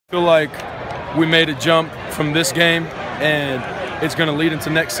feel like we made a jump from this game, and it's going to lead into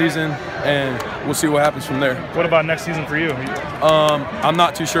next season, and we'll see what happens from there. What about next season for you? I'm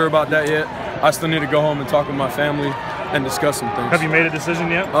not too sure about that yet. I still need to go home and talk with my family and discuss some things. Have you made a decision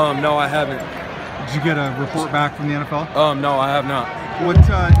yet? No, I haven't. Did you get a report back from the NFL? No, I have not. What,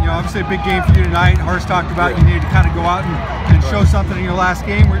 obviously a big game for you tonight. Harsh talked about you needed to kind of go out and show something in your last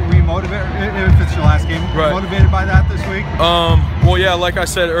game. Were you motivated, if it's your last game, motivated by that this week? Well, yeah, like I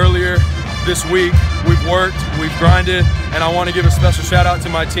said earlier, this week we've worked, we've grinded, and I want to give a special shout out to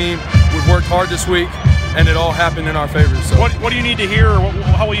my team. We've worked hard this week, and it all happened in our favor. So. What do you need to hear, or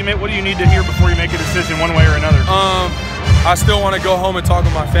what do you need to hear before you make a decision one way or another? I still want to go home and talk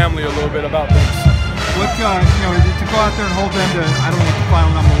with my family a little bit about things. What, to go out there and hold them to, I don't know what the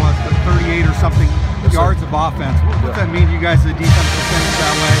final number was, but 38 or something yards of offense. What's that mean to you guys, the defense defends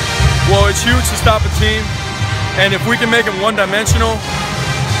that way? Well, it's huge to stop a team, and if we can make them one-dimensional,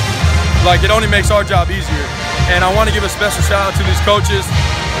 like, it only makes our job easier. And I want to give a special shout out to these coaches.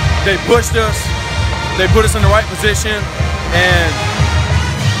 They pushed us, they put us in the right position, and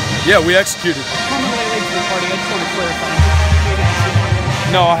yeah, we executed. Kamalei late to the party. I just want to clarify.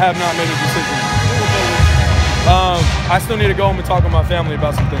 No, I have not made a decision. I still need to go home and talk with my family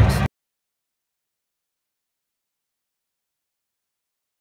about some things.